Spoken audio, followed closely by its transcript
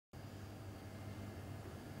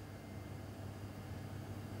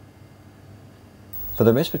For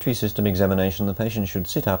the respiratory system examination, the patient should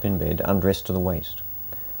sit up in bed undressed to the waist.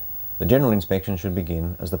 The general inspection should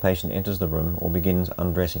begin as the patient enters the room or begins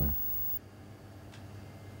undressing.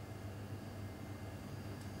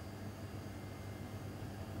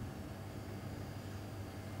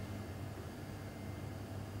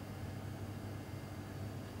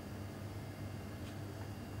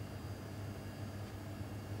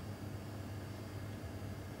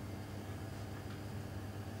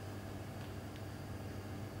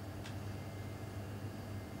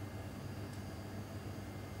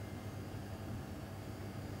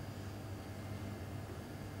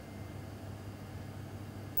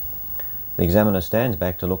 The examiner stands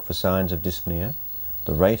back to look for signs of dyspnea,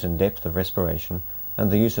 the rate and depth of respiration, and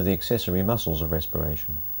the use of the accessory muscles of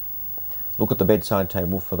respiration. Look at the bedside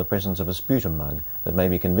table for the presence of a sputum mug that may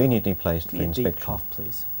be conveniently placed for inspection. Deep cough,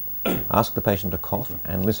 please. Ask the patient to cough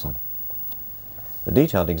and listen. The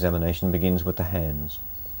detailed examination begins with the hands.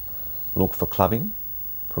 Look for clubbing,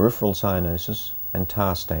 peripheral cyanosis, and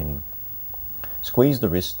tar staining. Squeeze the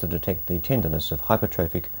wrist to detect the tenderness of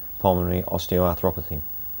hypertrophic pulmonary osteoarthropathy.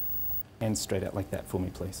 Hands straight out like that for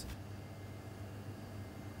me, please.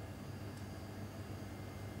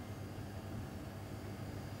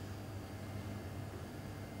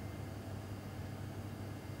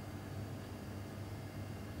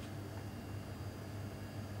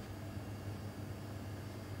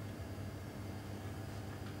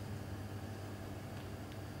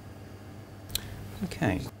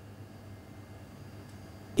 Okay.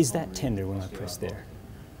 Is that tender when I press there?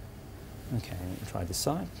 Okay, let me try this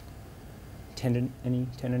side. Any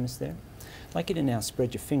tenderness there? I'd like you to now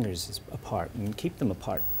spread your fingers apart and keep them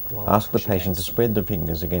apart. Ask the patient to spread the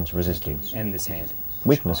fingers against resistance. And this hand.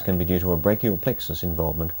 Weakness can be due to a brachial plexus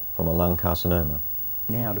involvement from a lung carcinoma.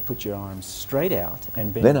 Now to put your arms straight out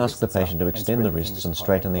and bend. Then ask the patient to extend the wrists and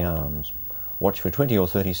straighten the arms. Watch for 20 or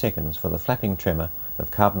 30 seconds for the flapping tremor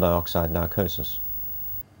of carbon dioxide narcosis.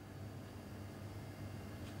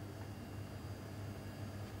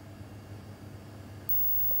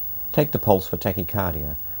 Take the pulse for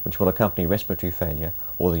tachycardia, which will accompany respiratory failure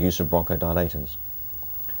or the use of bronchodilators.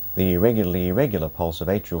 The irregular pulse of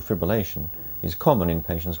atrial fibrillation is common in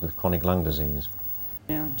patients with chronic lung disease.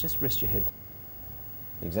 Now just rest your head.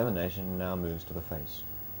 The examination now moves to the face.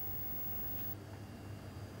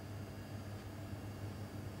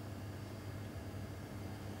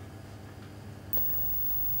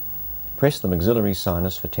 Press the maxillary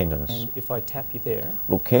sinus for tenderness. And if I tap you there...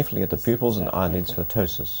 Look carefully at the pupils and eyelids for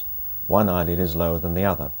ptosis. One eyelid is lower than the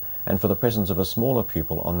other, and for the presence of a smaller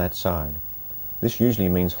pupil on that side. This usually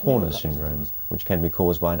means Horner's syndrome, which can be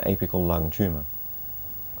caused by an apical lung tumour.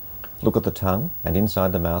 Look at the tongue and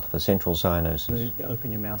inside the mouth for central cyanosis.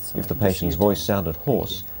 Open your mouth. So if the patient's voice sounded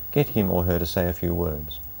hoarse, get him or her to say a few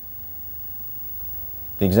words.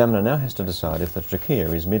 The examiner now has to decide if the trachea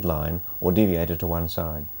is midline or deviated to one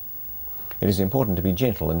side. It is important to be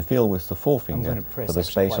gentle and feel with the forefinger for the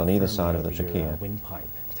space on either side of the trachea.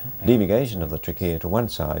 Deviation of the trachea to one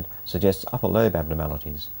side suggests upper lobe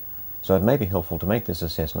abnormalities, so it may be helpful to make this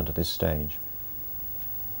assessment at this stage.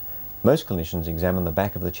 Most clinicians examine the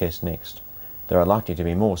back of the chest next. There are likely to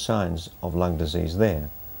be more signs of lung disease there.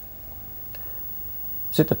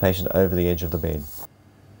 Sit the patient over the edge of the bed.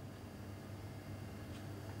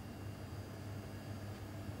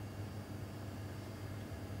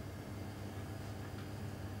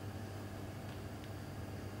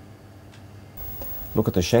 Look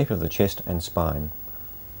at the shape of the chest and spine.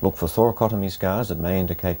 Look for thoracotomy scars that may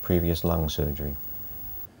indicate previous lung surgery.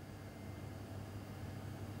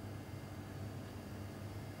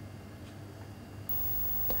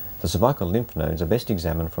 The cervical lymph nodes are best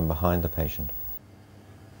examined from behind the patient.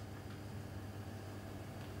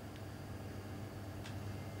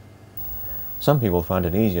 Some people find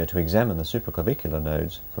it easier to examine the supraclavicular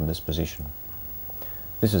nodes from this position.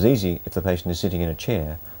 This is easy if the patient is sitting in a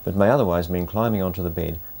chair, but may otherwise mean climbing onto the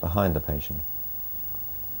bed behind the patient.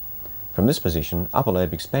 From this position, upper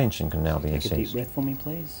lobe expansion can now be assessed. Take a deep breath for me,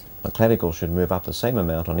 please. The clavicle should move up the same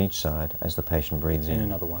amount on each side as the patient breathes in. And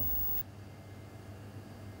another one.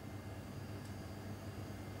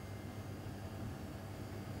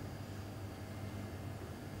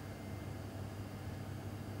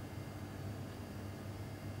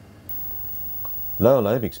 Lower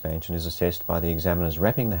lobe expansion is assessed by the examiners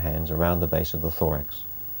wrapping the hands around the base of the thorax.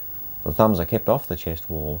 The thumbs are kept off the chest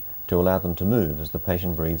wall to allow them to move as the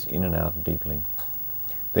patient breathes in and out deeply.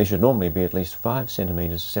 There should normally be at least 5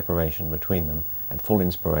 centimeters separation between them at full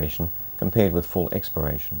inspiration compared with full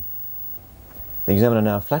expiration. The examiner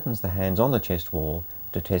now flattens the hands on the chest wall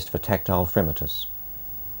to test for tactile fremitus.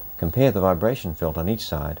 Compare the vibration felt on each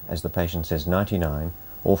side as the patient says 99,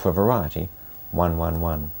 or for variety,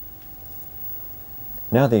 111.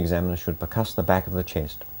 Now the examiner should percuss the back of the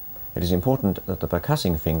chest. It is important that the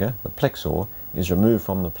percussing finger, the plexor, is removed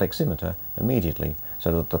from the pleximeter immediately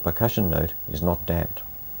so that the percussion note is not damped.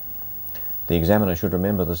 The examiner should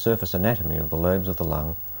remember the surface anatomy of the lobes of the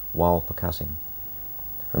lung while percussing.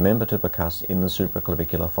 Remember to percuss in the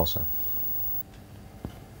supraclavicular fossa.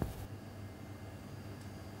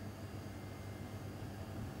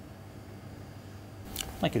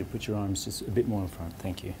 I'd like you to put your arms just a bit more in front,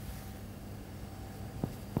 thank you.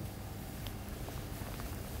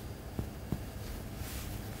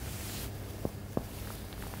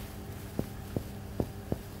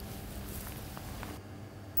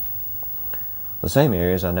 The same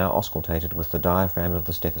areas are now auscultated with the diaphragm of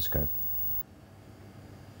the stethoscope.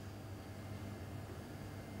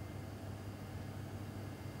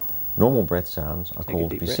 Normal breath sounds are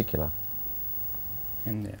called vesicular.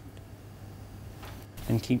 And out.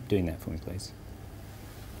 And keep doing that for me, please.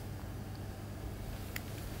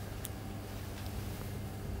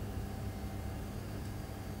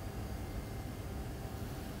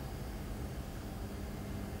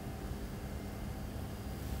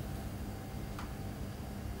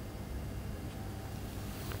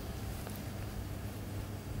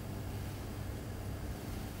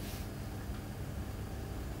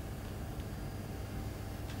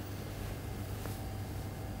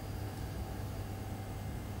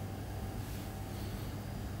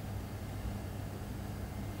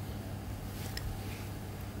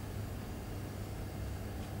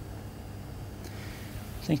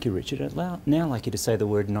 Thank you, Richard. I'd now like you to say the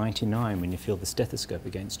word 99 when you feel the stethoscope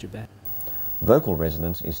against your back. Vocal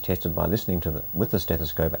resonance is tested by listening with the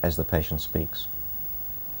stethoscope as the patient speaks.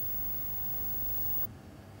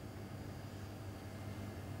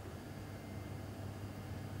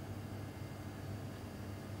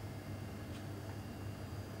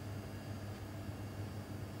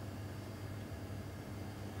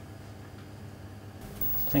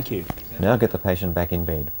 Thank you. Now get the patient back in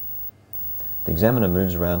bed. The examiner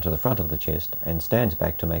moves around to the front of the chest and stands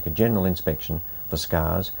back to make a general inspection for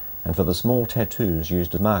scars and for the small tattoos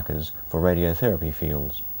used as markers for radiotherapy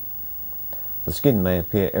fields. The skin may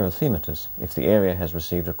appear erythematous if the area has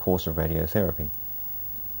received a course of radiotherapy.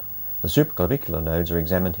 The supraclavicular nodes are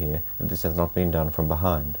examined here if this has not been done from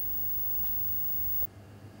behind.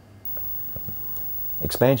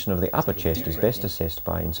 Expansion of the upper chest is best assessed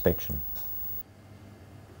by inspection.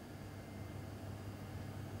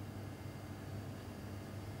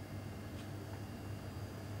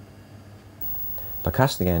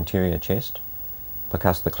 Percuss the anterior chest,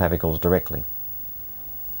 percuss the clavicles directly.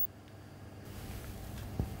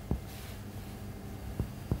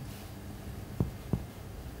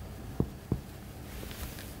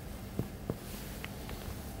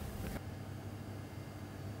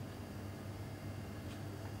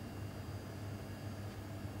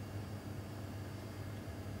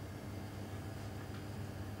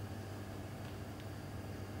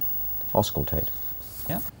 Auscultate.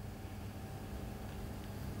 Yeah.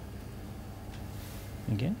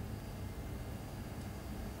 Again.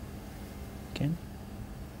 Again.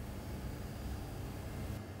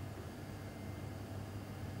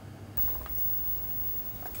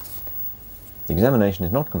 The examination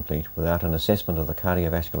is not complete without an assessment of the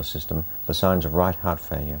cardiovascular system for signs of right heart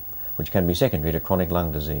failure, which can be secondary to chronic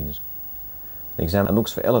lung disease. The examiner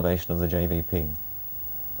looks for elevation of the JVP.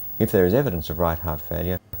 If there is evidence of right heart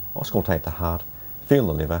failure, auscultate the heart, feel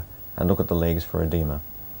the liver, and look at the legs for edema.